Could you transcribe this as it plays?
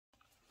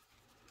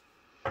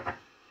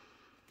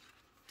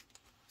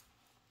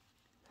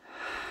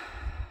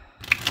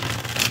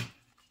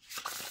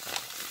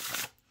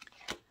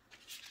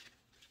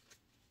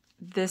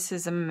This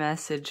is a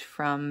message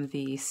from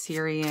the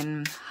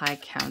Sirian High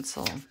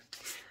Council.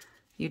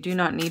 You do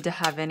not need to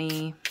have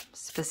any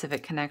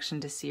specific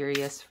connection to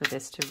Sirius for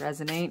this to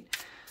resonate.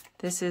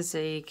 This is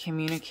a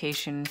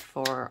communication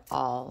for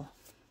all.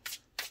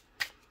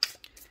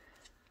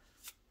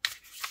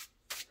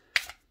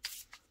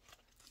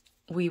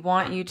 We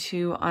want you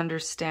to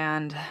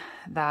understand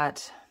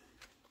that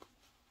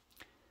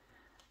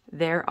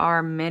there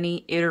are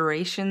many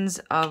iterations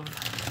of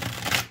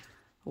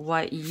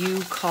what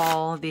you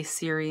call the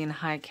Sirian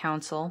High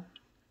Council,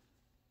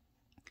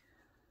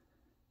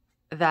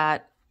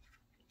 that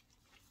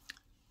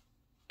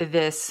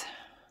this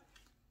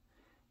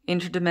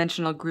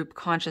interdimensional group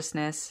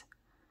consciousness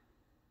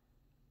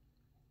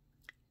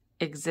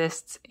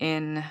exists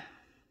in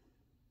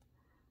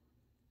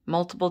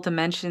multiple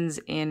dimensions,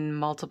 in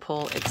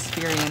multiple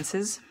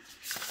experiences,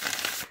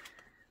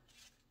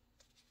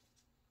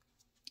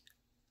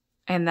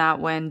 and that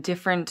when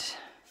different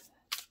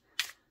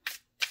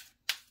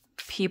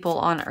people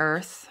on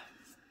Earth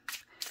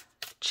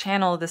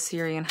channel the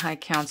Sirian High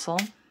Council,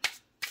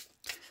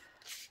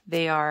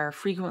 they are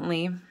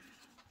frequently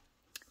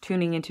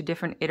tuning into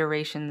different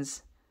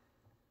iterations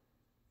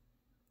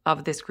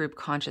of this group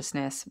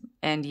consciousness,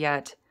 and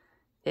yet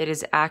it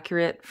is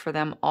accurate for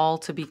them all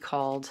to be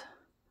called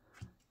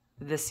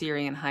the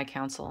Sirian High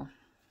Council.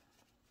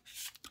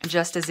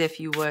 Just as if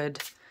you would,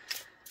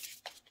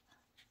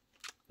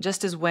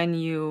 just as when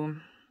you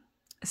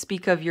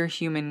speak of your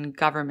human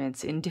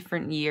governments, in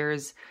different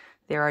years,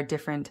 there are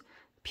different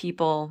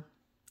people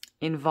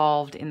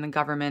involved in the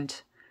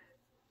government,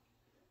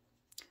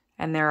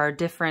 and there are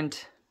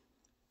different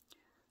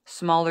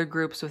smaller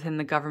groups within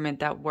the government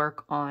that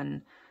work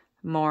on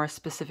more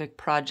specific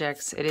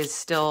projects. It is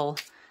still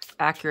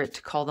accurate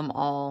to call them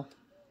all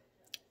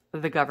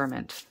the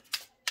government,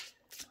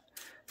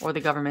 or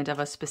the government of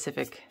a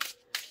specific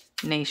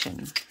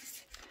nation.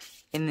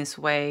 In this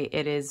way,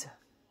 it is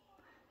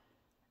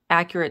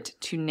accurate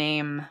to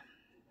name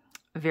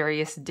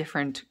various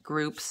different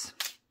groups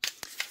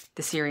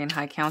the Sirian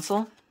High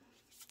Council,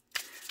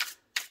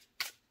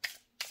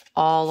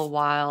 all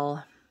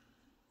while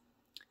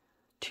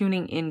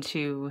tuning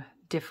into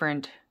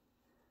different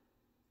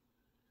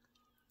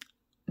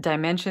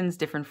dimensions,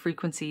 different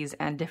frequencies,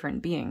 and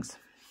different beings.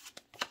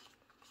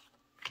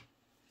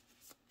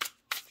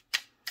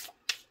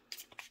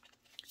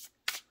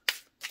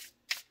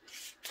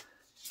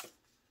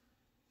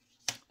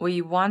 We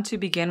want to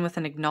begin with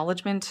an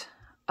acknowledgement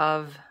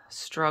of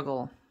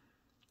struggle,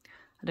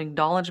 an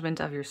acknowledgement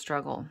of your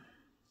struggle.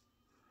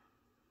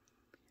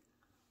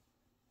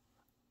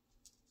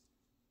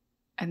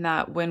 And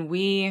that when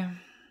we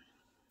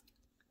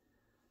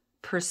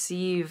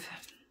perceive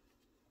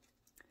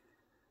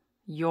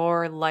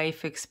your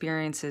life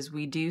experiences,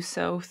 we do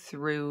so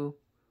through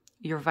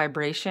your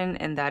vibration,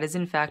 and that is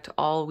in fact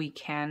all we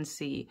can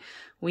see.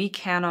 We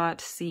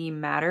cannot see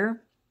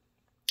matter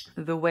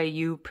the way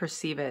you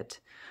perceive it.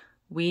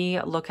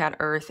 We look at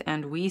Earth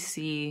and we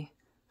see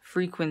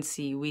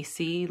frequency, we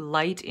see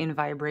light in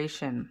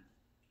vibration.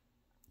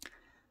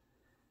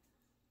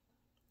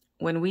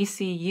 When we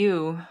see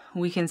you,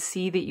 we can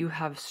see that you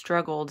have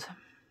struggled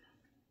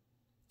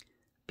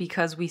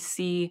because we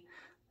see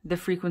the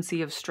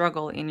frequency of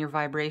struggle in your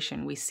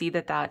vibration. We see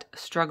that that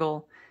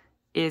struggle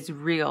is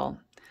real.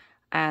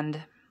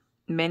 And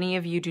many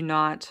of you do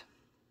not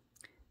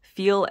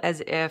feel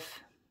as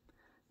if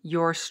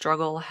your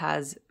struggle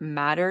has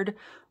mattered,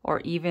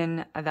 or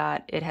even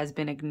that it has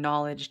been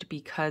acknowledged,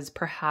 because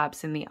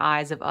perhaps in the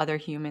eyes of other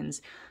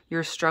humans,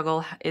 your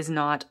struggle is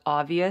not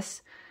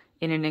obvious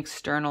in an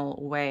external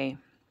way.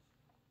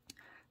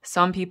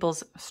 Some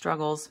people's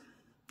struggles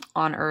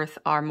on Earth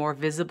are more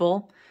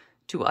visible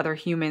to other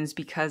humans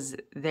because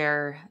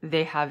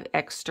they have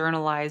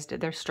externalized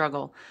their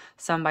struggle.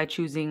 Some by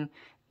choosing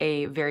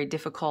a very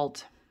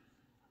difficult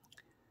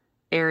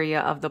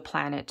area of the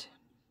planet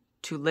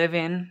to live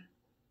in,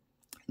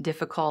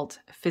 difficult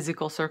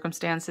physical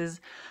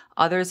circumstances.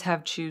 Others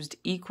have chosen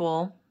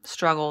equal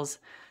struggles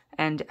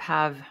and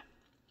have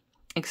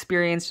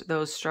experienced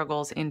those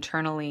struggles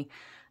internally,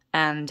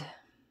 and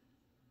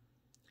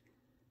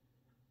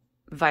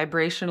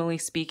vibrationally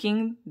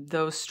speaking,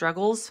 those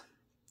struggles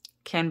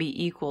can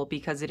be equal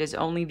because it is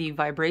only the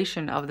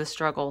vibration of the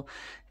struggle,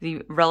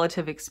 the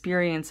relative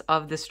experience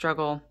of the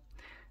struggle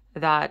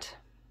that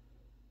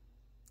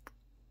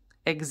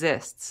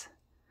exists.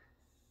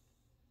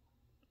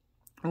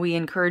 We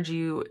encourage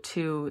you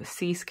to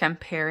cease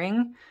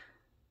comparing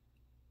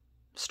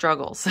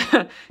struggles,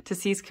 to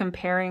cease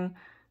comparing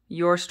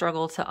your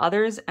struggle to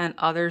others and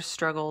others'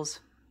 struggles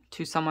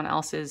to someone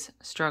else's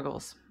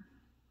struggles.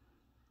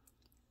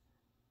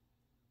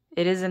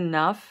 It is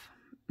enough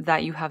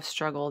that you have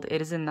struggled.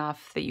 It is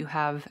enough that you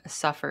have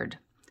suffered,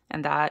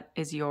 and that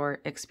is your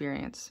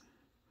experience.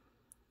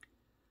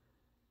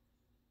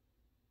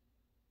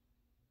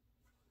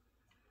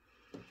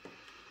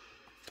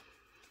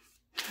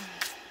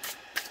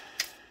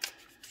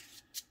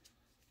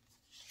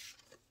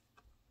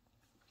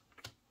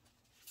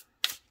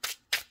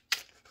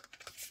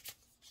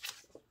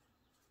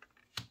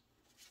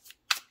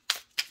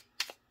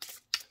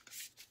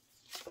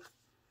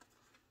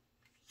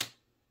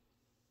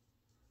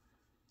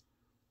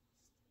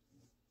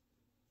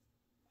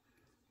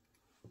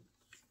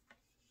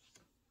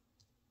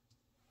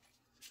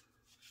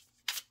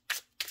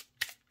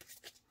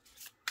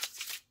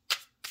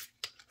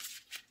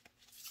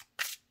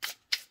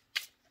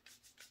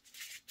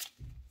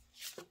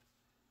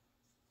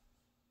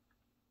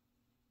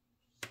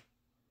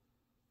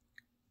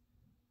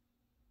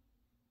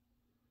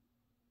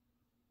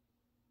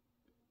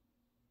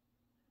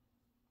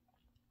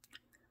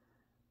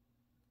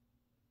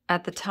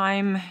 At the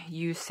time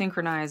you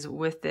synchronize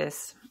with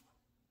this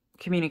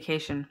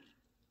communication,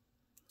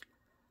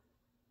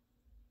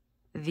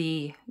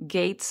 the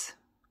gates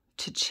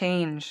to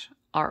change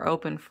are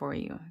open for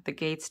you. The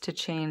gates to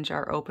change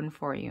are open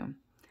for you.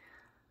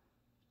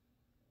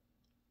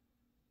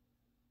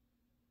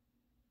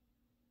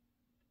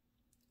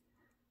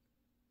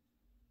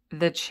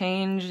 The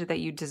change that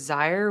you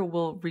desire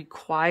will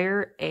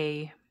require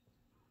a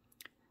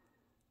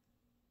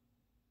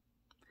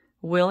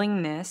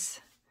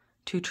willingness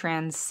to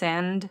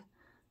transcend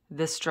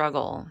the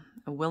struggle,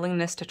 a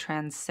willingness to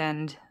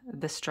transcend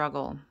the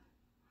struggle.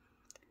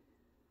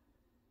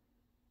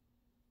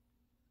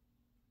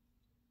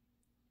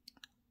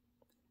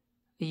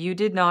 You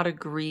did not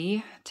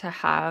agree to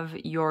have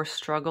your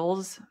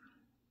struggles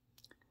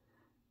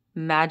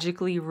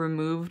magically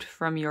removed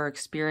from your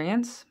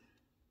experience.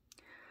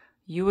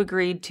 You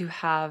agreed to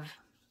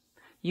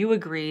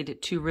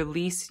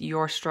release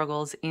your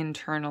struggles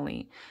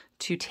internally,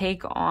 to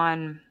take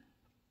on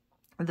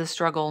the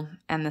struggle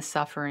and the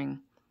suffering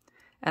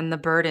and the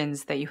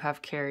burdens that you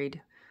have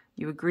carried.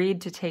 You agreed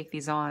to take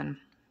these on,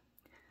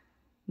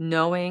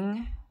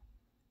 knowing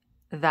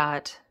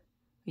that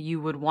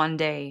you would one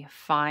day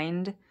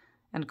find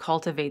and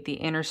cultivate the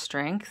inner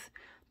strength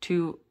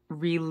to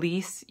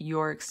release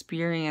your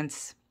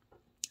experience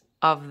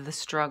of the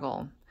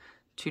struggle,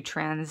 to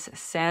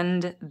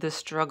transcend the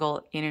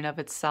struggle in and of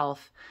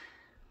itself.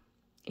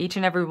 Each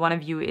and every one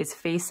of you is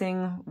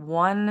facing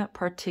one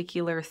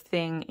particular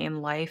thing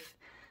in life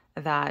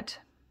that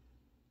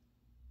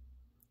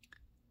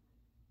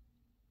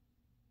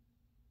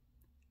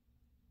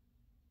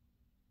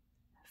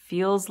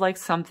feels like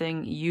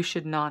something you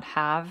should not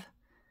have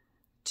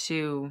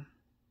to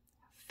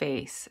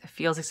face. It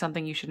feels like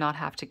something you should not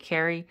have to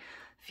carry.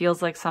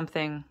 Feels like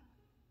something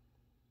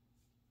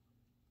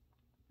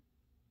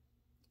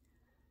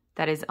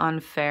that is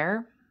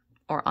unfair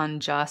or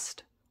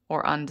unjust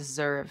or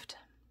undeserved.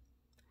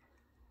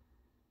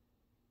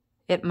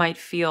 It might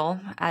feel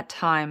at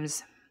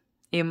times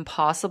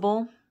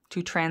impossible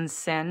to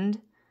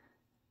transcend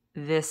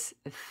this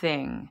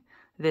thing,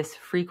 this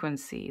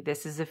frequency.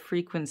 This is a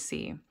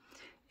frequency.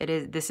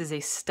 This is a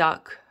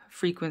stuck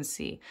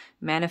frequency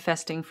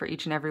manifesting for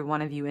each and every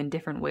one of you in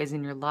different ways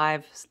in your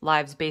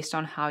lives based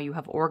on how you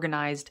have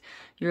organized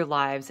your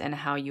lives and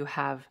how you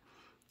have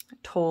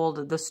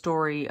told the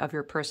story of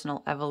your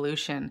personal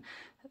evolution.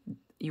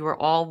 You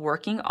are all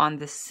working on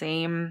the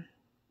same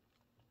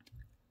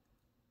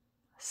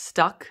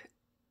stuck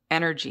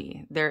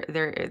energy. There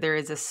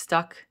is a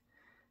stuck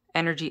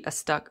energy, a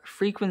stuck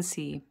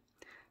frequency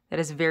that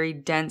is very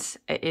dense.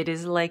 It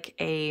is like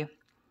a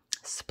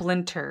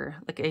splinter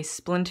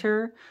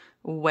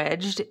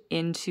wedged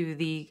into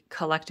the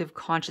collective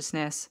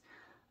consciousness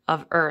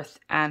of Earth,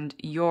 and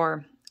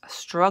your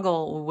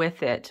struggle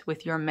with it,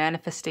 with your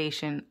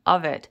manifestation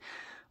of it,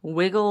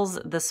 wiggles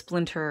the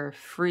splinter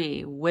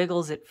free,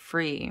 wiggles it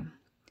free.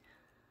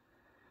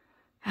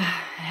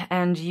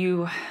 And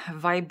you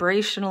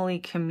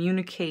vibrationally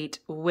communicate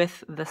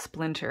with the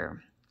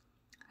splinter.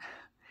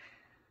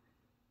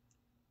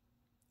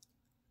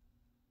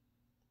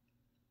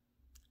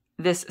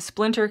 This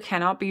splinter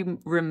cannot be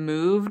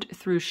removed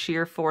through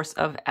sheer force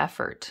of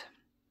effort.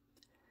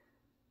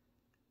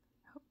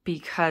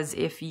 Because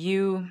if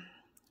you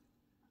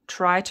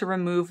try to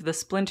remove the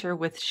splinter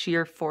with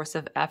sheer force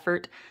of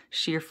effort,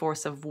 sheer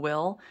force of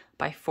will,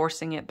 by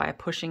forcing it, by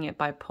pushing it,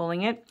 by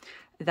pulling it,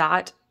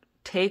 that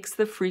takes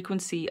the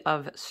frequencies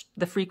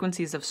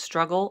of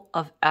struggle,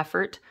 of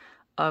effort,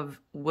 of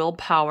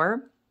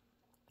willpower,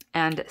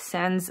 and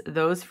sends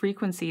those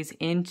frequencies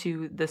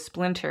into the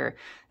splinter,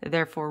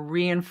 therefore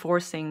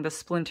reinforcing the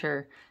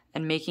splinter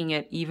and making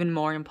it even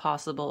more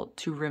impossible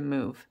to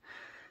remove.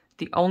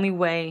 The only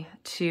way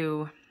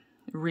to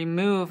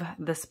remove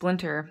the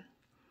splinter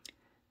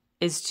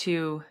is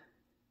to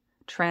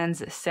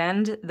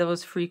transcend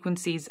those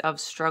frequencies of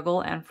struggle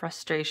and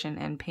frustration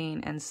and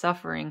pain and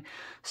suffering,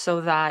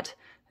 so that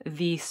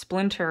the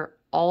splinter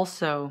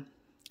also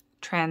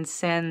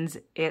transcends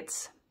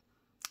its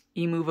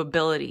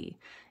immovability.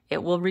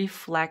 It will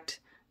reflect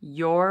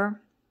your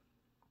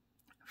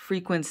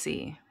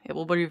frequency. It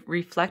will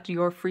reflect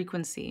your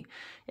frequency.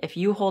 If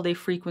you hold a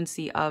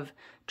frequency of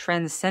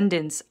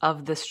transcendence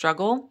of the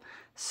struggle,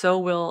 so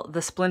will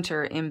the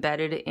splinter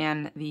embedded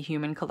in the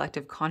human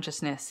collective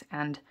consciousness.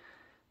 And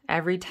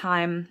every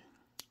time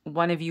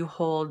one of you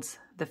holds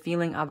the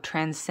feeling of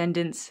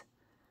transcendence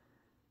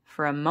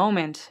for a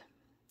moment,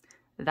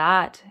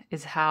 that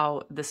is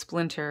how the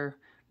splinter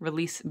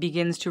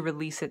begins to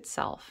release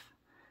itself.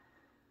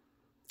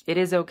 It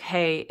is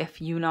okay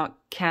if you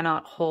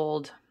cannot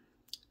hold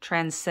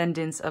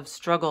transcendence of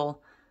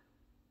struggle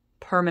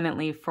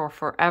permanently for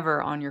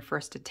forever on your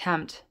first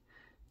attempt.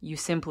 You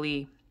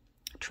simply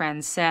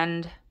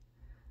transcend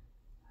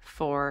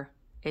for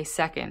a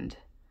second.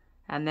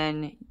 And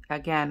then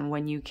again,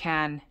 when you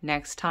can,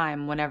 next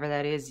time, whenever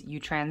that is, you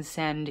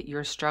transcend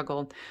your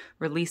struggle,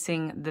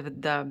 releasing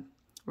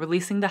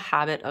the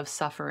habit of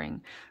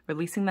suffering,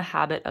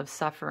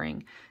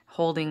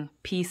 holding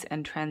peace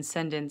and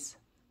transcendence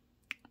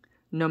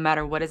no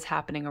matter what is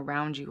happening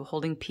around you,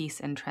 holding peace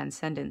and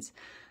transcendence,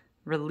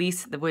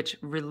 which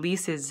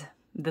releases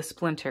the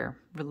splinter,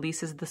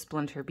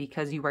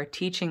 because you are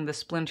teaching the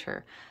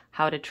splinter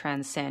how to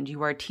transcend.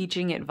 You are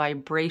teaching it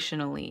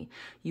vibrationally.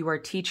 You are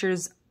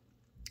teachers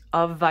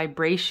of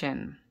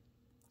vibration.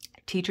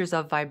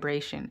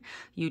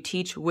 You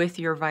teach with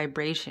your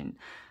vibration.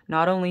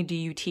 Not only do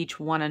you teach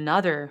one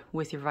another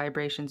with your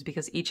vibrations,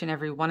 because each and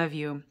every one of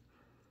you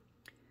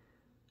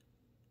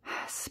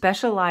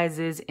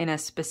specializes in a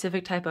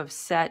specific type of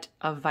set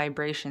of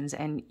vibrations,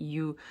 and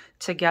you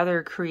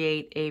together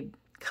create a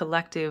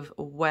collective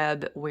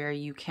web where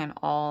you can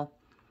all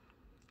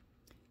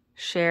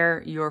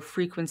share your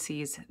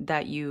frequencies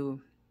that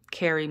you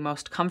carry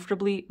most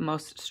comfortably,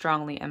 most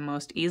strongly, and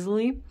most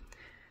easily,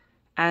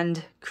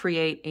 and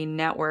create a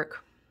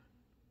network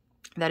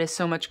that is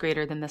so much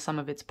greater than the sum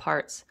of its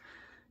parts.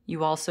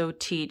 You also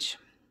teach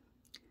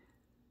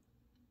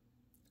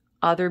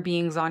other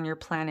beings on your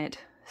planet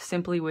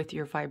simply with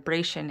your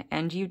vibration,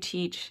 and you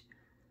teach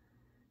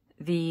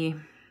the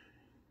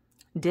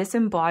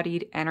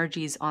disembodied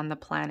energies on the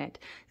planet,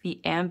 the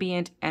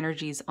ambient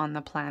energies on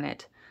the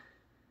planet,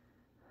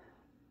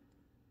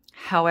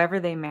 however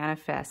they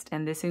manifest.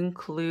 And this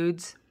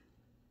includes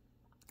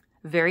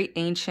very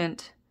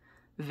ancient,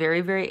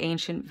 very, very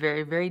ancient,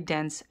 very, very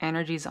dense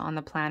energies on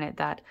the planet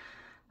that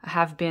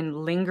have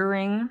been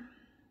lingering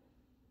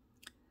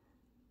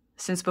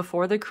since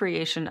before the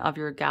creation of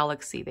your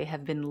galaxy. They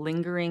have been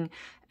lingering,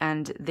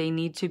 and they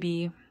need to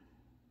be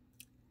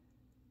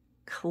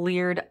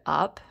cleared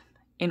up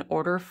in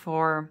order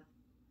for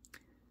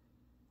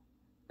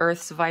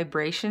Earth's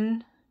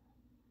vibration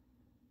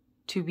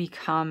to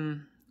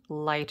become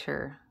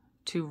lighter,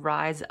 to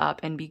rise up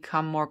and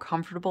become more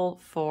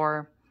comfortable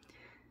for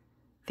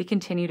the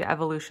continued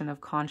evolution of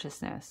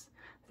consciousness.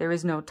 There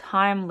is no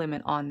time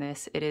limit on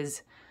this. It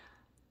is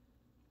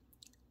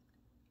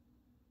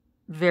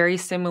very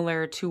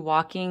similar to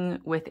walking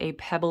with a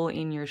pebble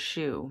in your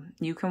shoe.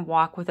 You can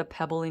walk with a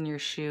pebble in your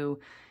shoe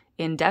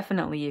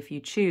indefinitely if you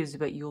choose,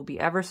 but you'll be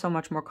ever so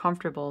much more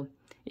comfortable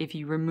if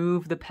you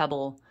remove the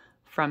pebble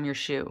from your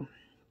shoe.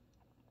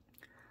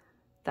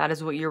 That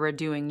is what you are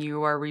doing.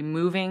 You are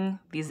removing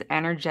these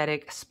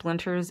energetic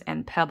splinters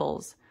and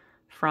pebbles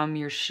from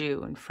your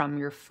shoe and from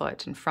your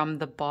foot and from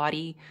the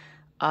body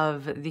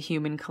of the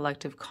human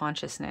collective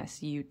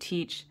consciousness. You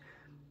teach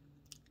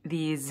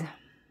these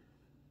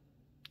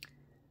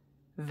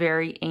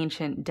very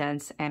ancient,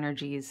 dense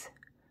energies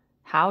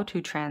how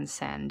to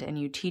transcend, and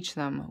you teach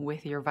them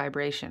with your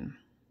vibration.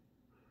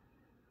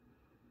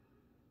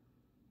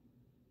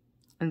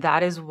 And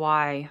that is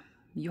why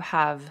you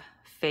have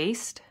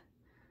faced,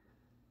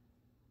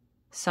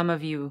 some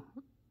of you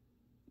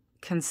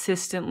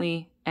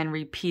consistently and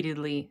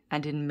repeatedly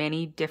and in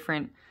many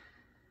different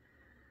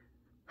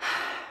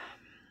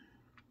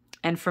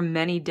and from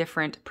many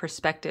different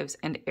perspectives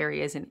and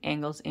areas and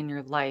angles in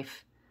your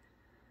life.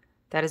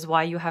 That is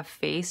why you have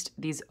faced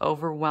these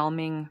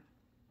overwhelming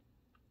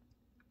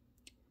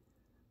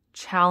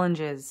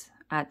challenges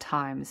at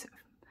times,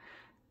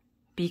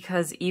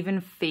 because even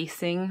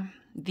facing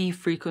the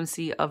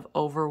frequency of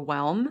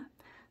overwhelm,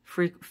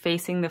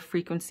 facing the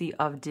frequency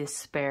of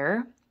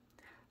despair,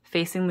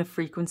 facing the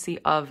frequency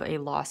of a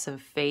loss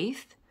of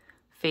faith,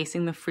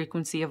 facing the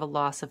frequency of a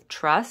loss of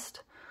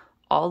trust,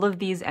 all of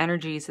these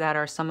energies that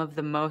are some of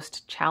the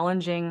most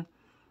challenging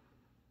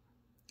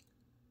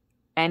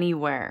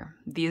anywhere.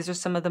 These are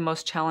some of the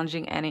most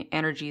challenging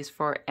energies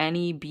for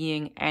any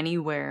being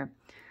anywhere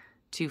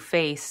to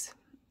face.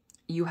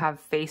 You have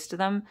faced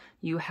them.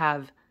 You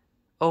have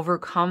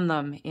overcome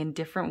them in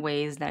different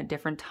ways and at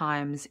different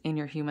times in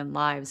your human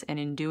lives. And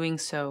in doing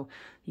so,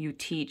 you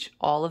teach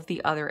all of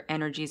the other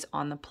energies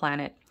on the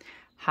planet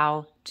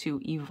how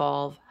to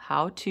evolve,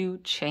 how to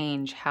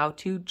change, how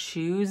to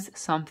choose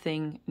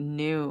something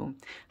new,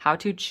 how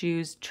to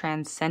choose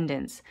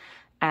transcendence.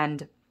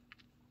 And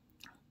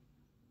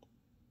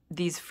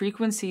these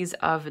frequencies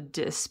of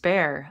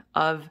despair,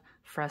 of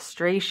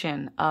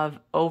frustration, of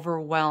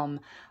overwhelm,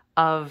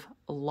 of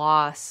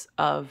loss,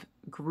 of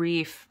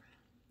grief,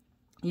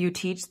 you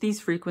teach these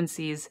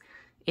frequencies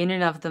in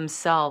and of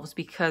themselves,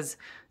 because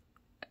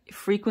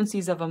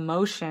frequencies of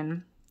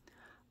emotion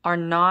are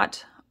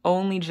not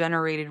only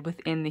generated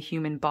within the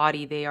human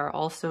body, they are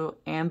also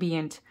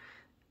ambient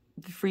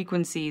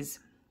frequencies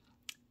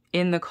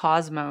in the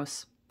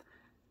cosmos.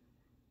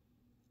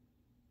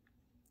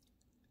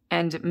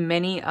 And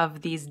many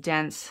of these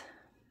dense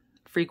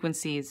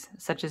frequencies,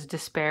 such as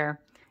despair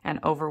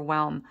and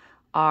overwhelm,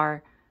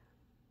 are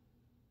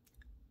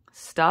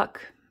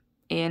stuck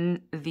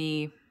in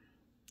the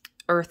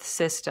Earth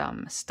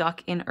system,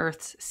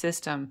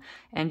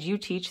 and you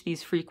teach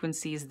these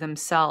frequencies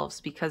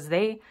themselves because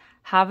they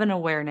have an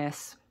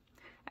awareness.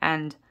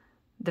 And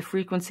the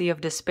frequency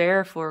of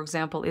despair, for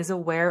example, is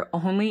aware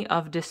only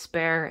of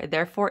despair.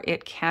 Therefore,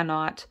 it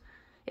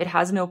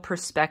has no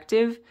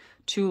perspective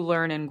to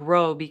learn and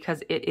grow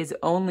because it is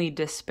only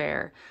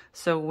despair.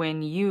 So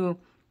when you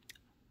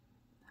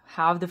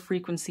have the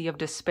frequency of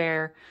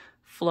despair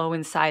flow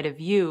inside of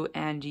you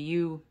and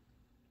you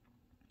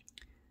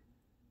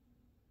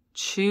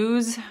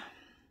choose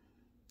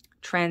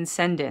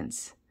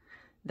transcendence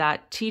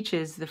that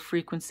teaches the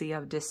frequency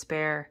of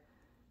despair,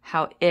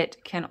 how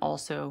it can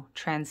also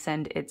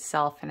transcend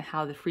itself, and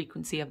how the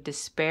frequency of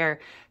despair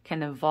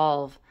can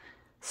evolve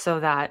so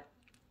that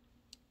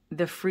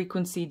the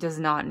frequency does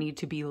not need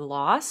to be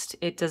lost.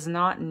 It does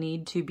not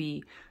need to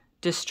be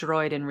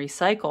destroyed and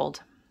recycled.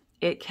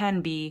 It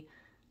can be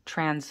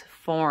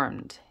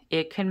transformed.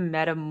 It can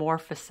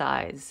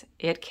metamorphosize.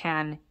 It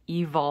can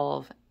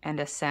evolve and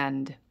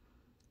ascend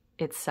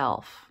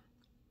itself.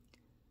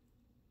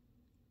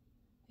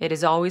 It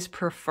is always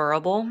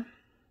preferable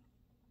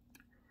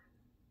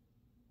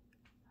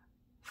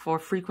for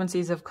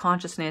frequencies of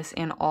consciousness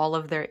in all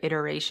of their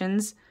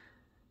iterations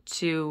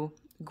to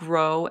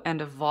grow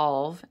and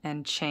evolve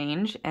and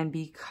change and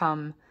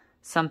become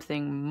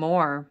something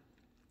more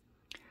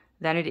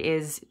than it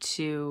is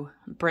to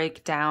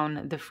break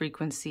down the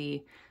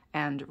frequency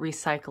and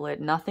recycle it.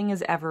 Nothing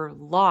is ever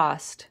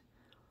lost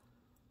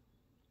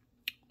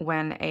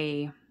when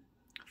a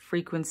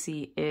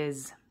frequency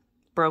is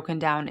broken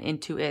down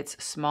into its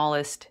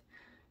smallest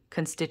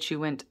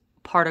constituent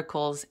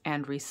particles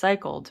and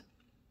recycled.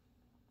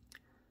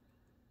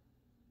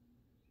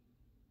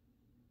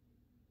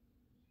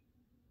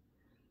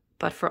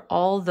 But for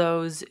all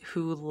those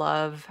who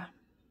love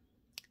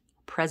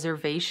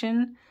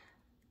preservation,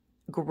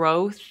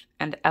 growth,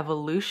 and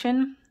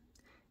evolution,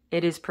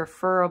 it is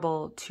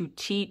preferable to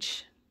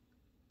teach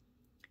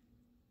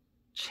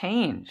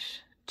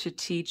change, to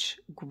teach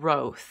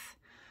growth,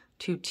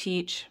 to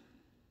teach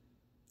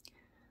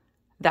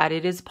that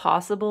it is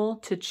possible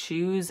to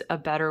choose a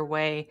better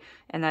way,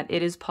 and that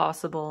it is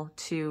possible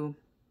to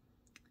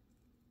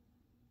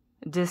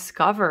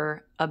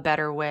discover a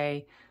better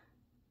way,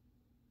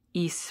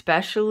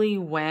 especially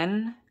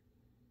when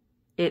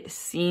it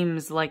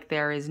seems like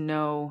there is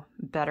no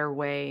better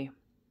way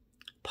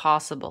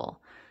possible.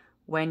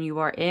 When you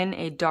are in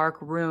a dark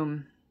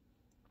room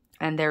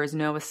and there is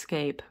no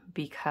escape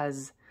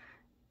because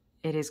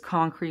it is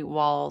concrete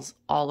walls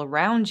all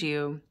around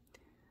you,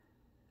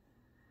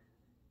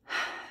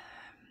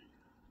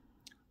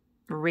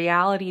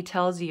 reality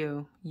tells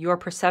you, your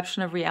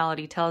perception of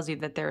reality tells you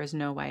that there is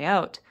no way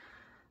out.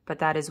 But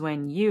that is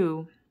when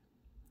you,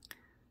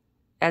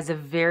 as a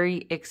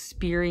very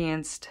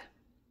experienced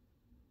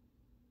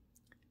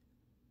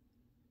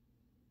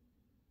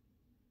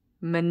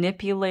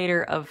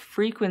manipulator of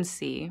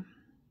frequency,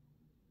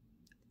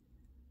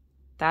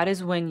 that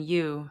is when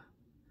you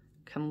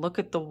can look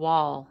at the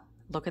wall,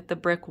 look at the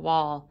brick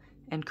wall,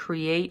 and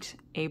create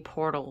a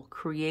portal,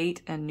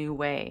 create a new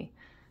way.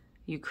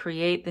 You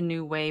create the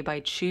new way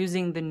by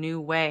choosing the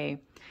new way.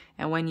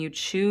 And when you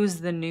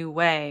choose the new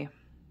way,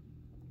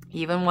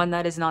 even when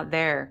that is not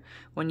there,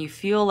 when you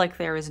feel like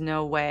there is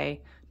no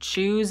way,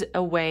 choose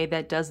a way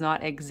that does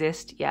not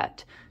exist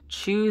yet.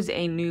 Choose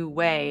a new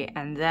way,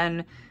 and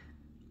then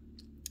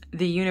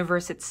the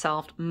universe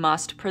itself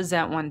must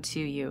present one to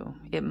you.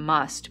 It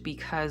must,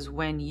 because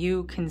when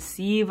you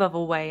conceive of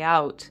a way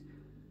out,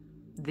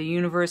 the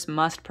universe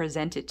must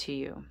present it to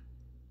you.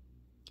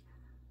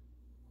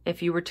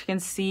 If you were to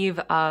conceive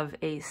of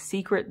a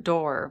secret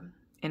door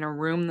in a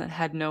room that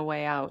had no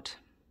way out,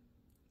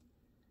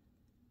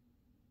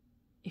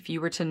 if you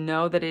were to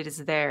know that it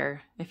is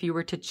there, if you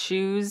were to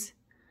choose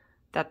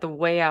that the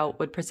way out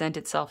would present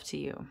itself to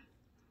you,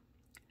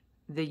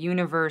 the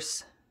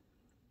universe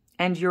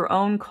and your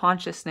own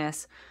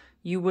consciousness,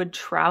 you would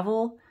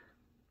travel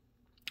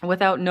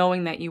without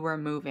knowing that you were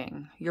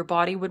moving. Your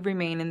body would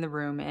remain in the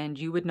room, and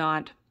you would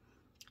not,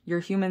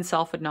 your human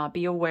self would not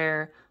be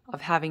aware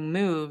of having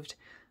moved,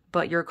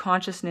 but your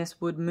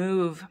consciousness would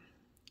move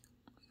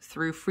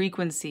through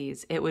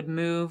frequencies. It would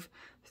move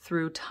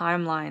through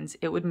timelines.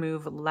 It would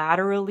move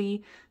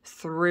laterally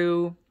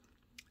through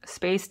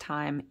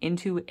space-time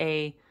into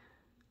a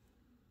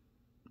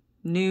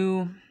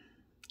new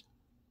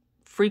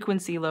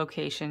frequency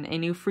location, a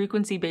new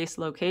frequency-based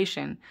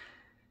location.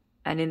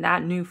 And in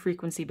that new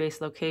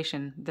frequency-based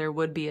location, there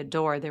would be a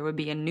door. There would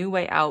be a new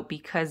way out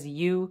because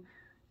you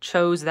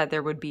chose that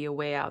there would be a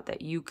way out,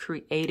 that you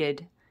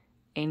created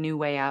a new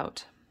way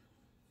out.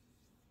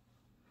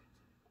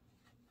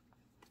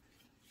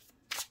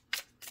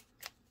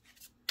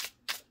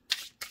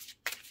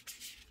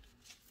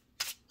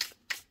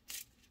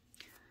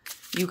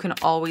 You can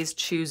always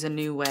choose a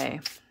new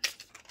way.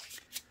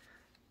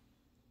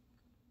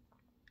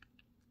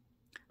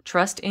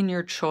 Trust in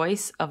your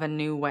choice of a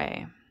new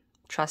way.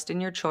 Trust in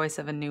your choice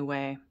of a new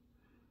way.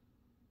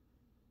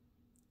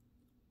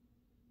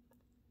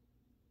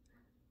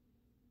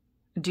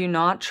 Do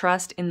not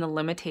trust in the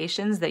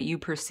limitations that you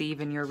perceive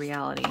in your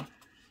reality.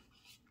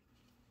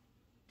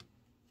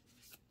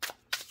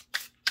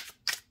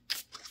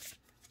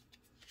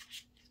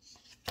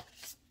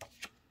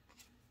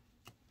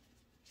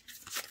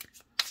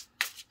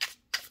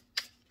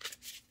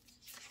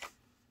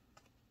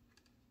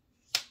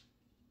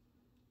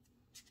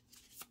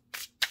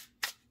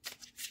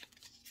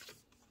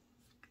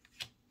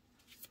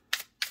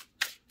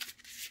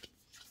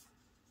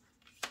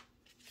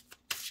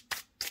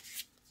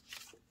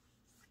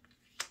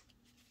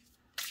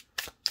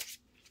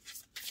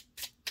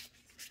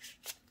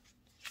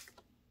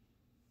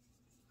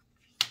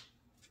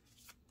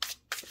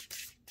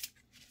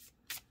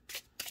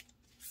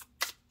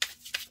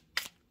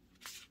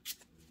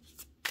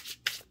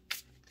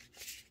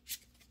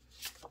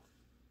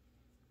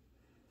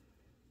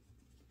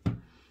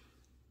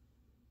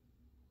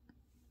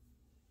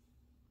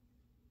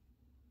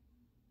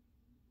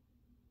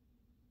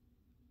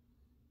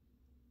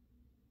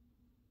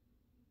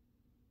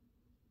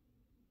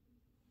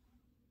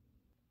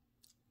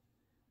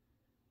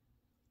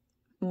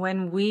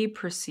 when we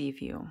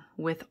perceive you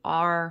with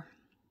our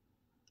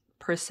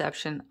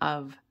perception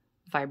of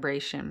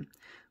vibration,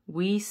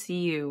 we see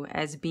you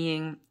as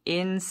being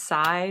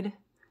inside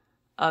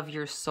of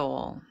your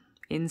soul,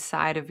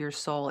 inside of your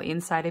soul,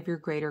 inside of your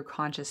greater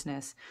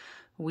consciousness.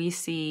 We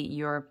see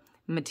your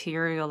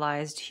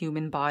materialized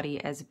human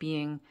body as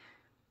being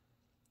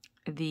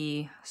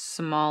the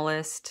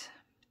smallest,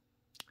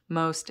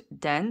 most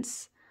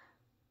dense,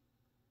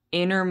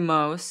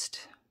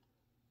 innermost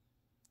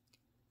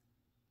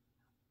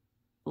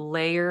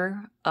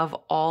layer of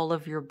all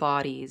of your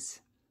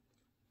bodies.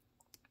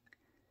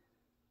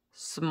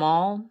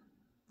 Small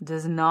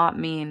does not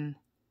mean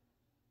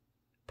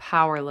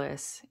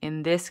powerless.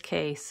 In this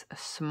case,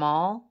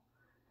 small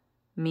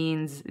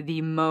means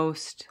the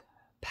most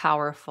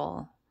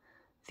powerful.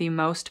 The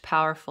most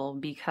powerful,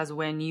 because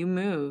when you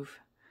move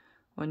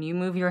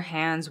your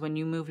hands, when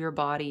you move your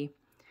body,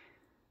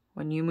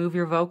 when you move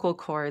your vocal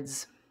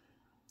cords,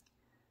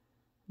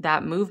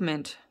 that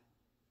movement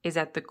is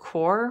at the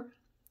core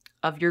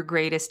of your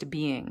greatest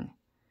being,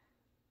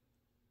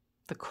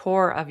 the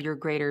core of your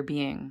greater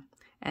being,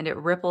 and it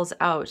ripples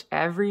out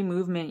every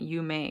movement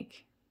you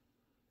make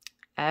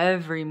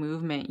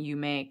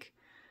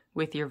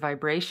with your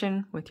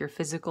vibration, with your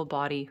physical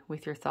body,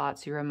 with your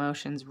thoughts, your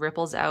emotions,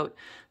 ripples out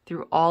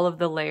through all of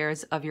the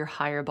layers of your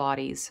higher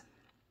bodies.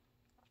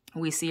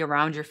 We see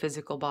around your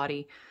physical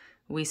body,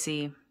 we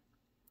see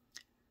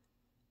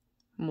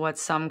what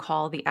some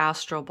call the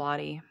astral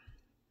body.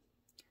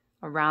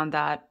 Around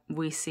that,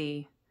 we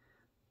see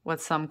what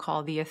some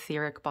call the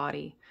etheric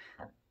body.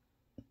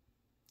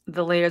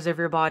 The layers of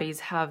your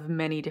bodies have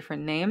many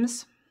different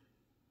names.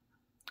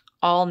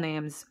 All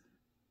names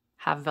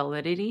have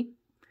validity.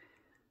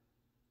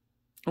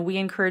 We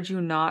encourage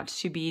you not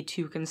to be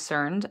too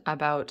concerned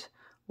about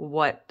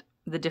what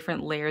the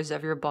different layers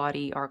of your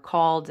body are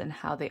called and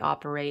how they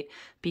operate,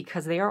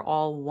 because they are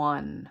all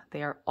one.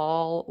 They are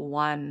all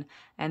one.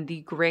 And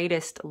the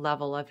greatest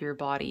level of your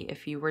body,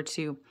 if you were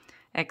to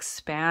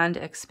expand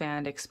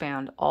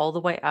all the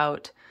way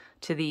out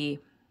to the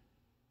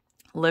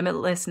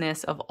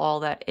limitlessness of all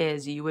that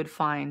is, you would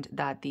find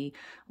that the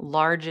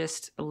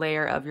largest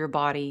layer of your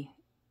body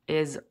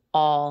is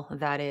all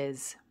that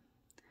is.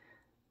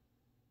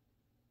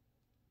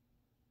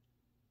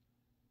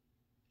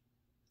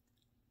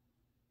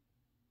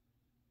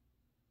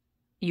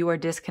 You are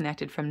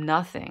disconnected from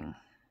nothing.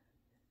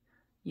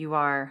 You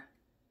are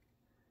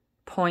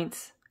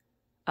points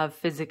of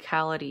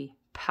physicality,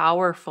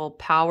 powerful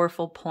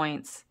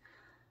points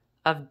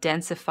of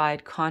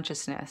densified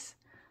consciousness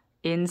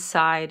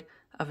inside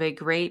of a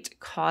great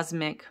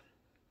cosmic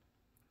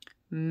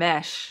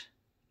mesh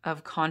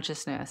of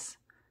consciousness,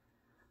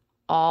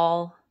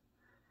 all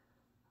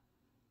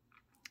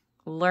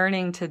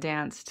learning to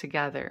dance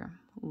together,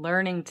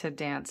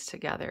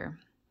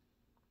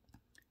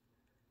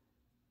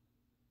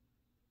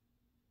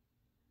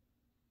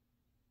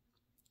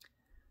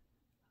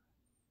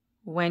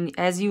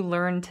 As you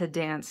learn to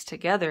dance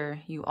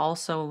together, you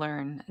also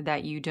learn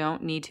that you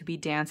don't need to be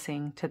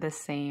dancing to the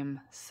same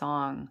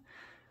song.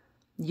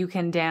 You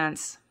can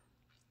dance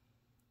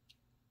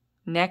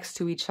next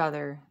to each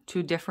other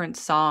to different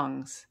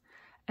songs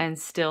and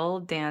still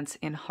dance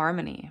in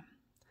harmony.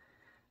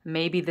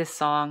 Maybe the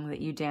song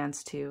that you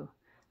dance to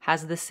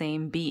has the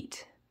same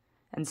beat,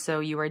 and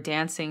so you are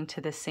dancing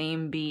to the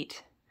same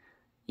beat,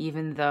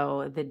 even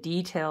though the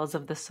details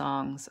of the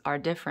songs are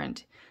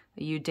different.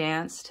 You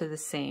dance to the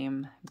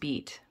same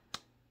beat.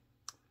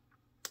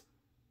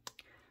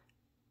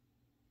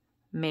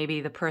 Maybe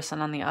the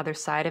person on the other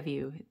side of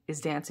you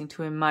is dancing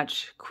to a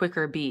much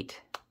quicker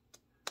beat,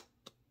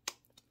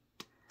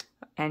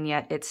 and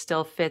yet it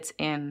still fits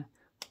in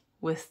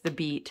with the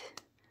beat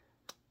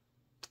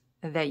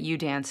that you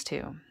dance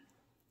to.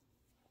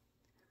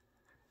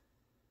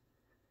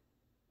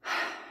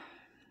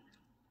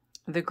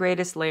 The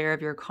greatest layer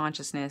of your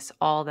consciousness,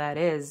 all that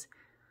is,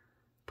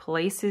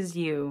 places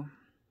you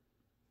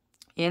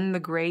in the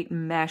great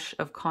mesh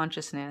of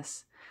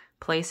consciousness,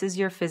 places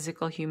your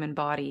physical human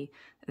body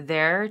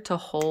there to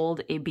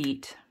hold a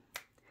beat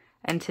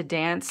and to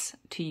dance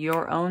to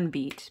your own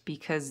beat,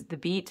 because the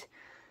beat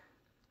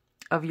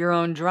of your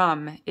own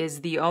drum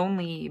is the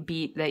only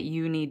beat that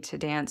you need to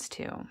dance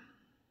to.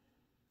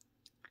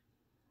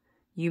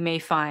 You may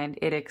find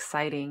it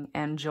exciting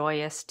and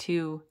joyous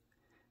to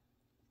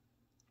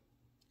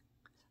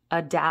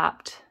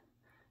adapt,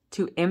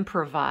 to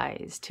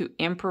improvise,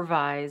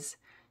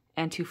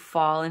 and to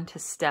fall into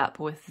step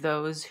with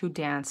those who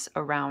dance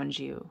around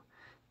you.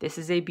 This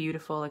is a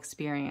beautiful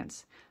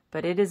experience,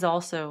 but it is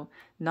also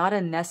not a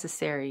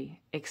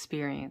necessary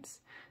experience.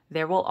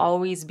 There will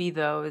always be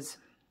those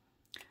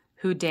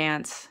who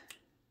dance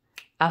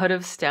out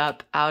of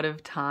step, out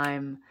of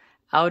time,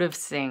 out of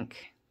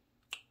sync.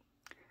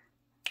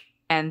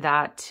 And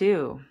that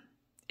too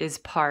is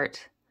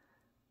part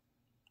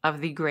of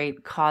the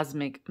great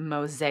cosmic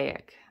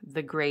mosaic,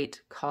 the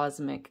great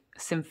cosmic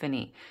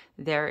symphony.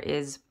 There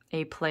is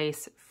a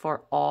place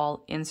for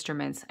all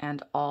instruments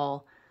and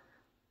all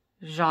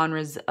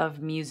genres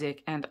of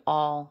music and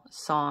all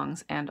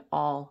songs and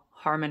all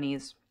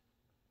harmonies.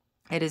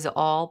 It is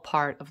all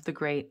part of the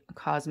great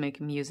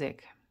cosmic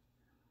music.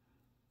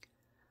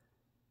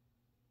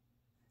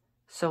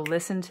 So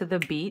listen to the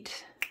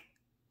beat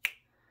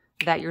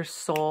that your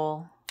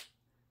soul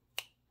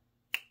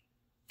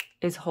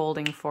is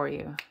holding for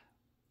you.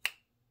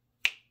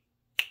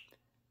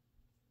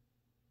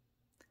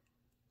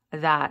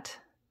 That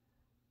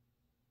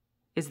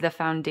is the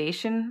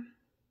foundation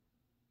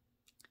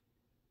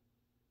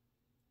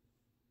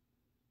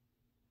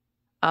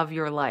of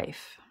your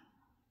life.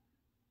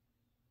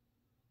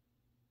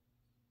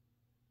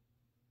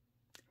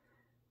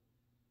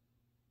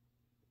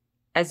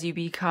 As you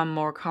become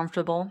more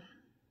comfortable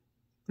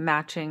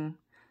matching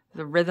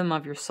the rhythm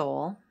of your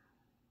soul,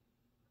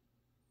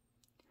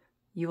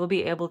 you will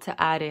be able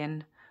to add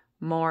in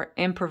more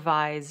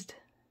improvised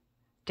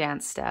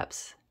dance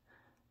steps,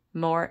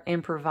 more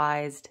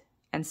improvised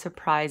and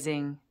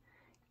surprising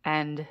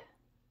and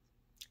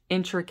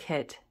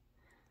intricate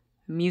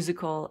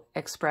musical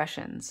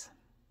expressions.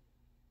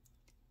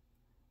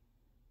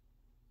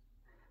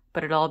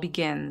 But it all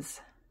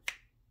begins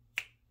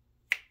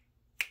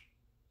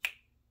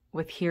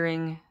with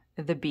hearing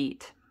the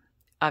beat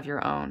of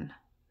your own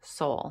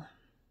soul.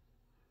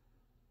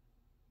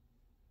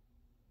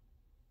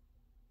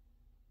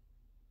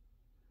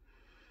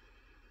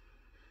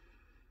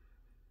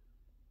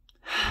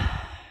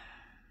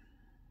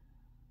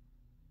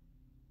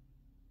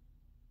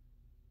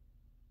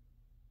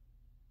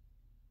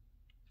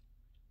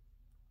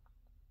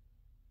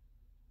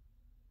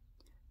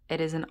 It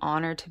is an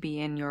honor to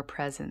be in your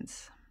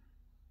presence.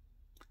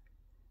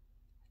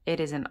 It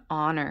is an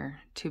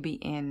honor to be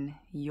in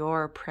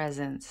your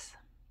presence.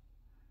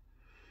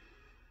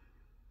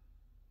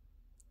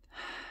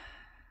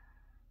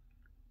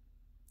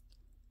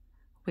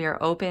 We are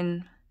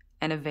open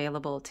and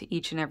available to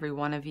each and every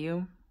one of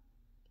you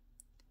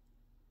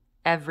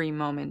every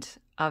moment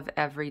of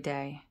every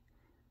day.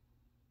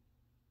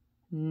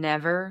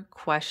 Never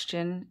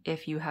question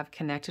if you have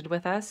connected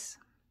with us.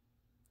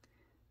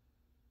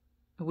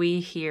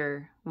 We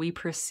hear, we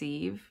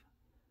perceive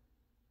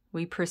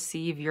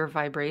your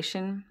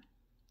vibration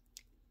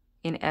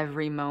in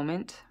every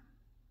moment.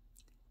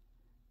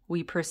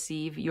 We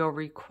perceive your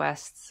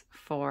requests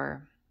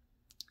for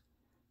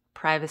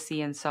privacy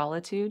and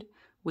solitude.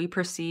 We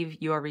perceive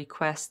your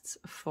requests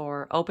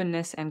for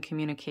openness and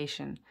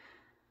communication.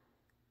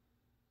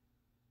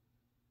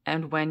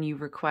 And when you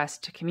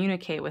request to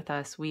communicate with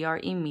us, we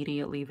are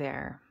immediately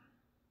there.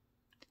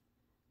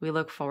 We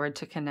look forward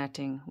to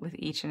connecting with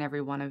each and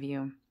every one of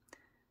you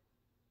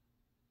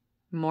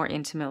more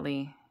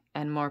intimately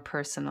and more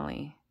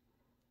personally.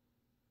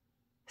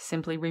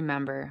 Simply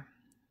remember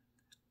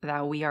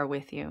that we are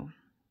with you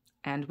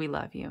and we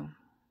love you.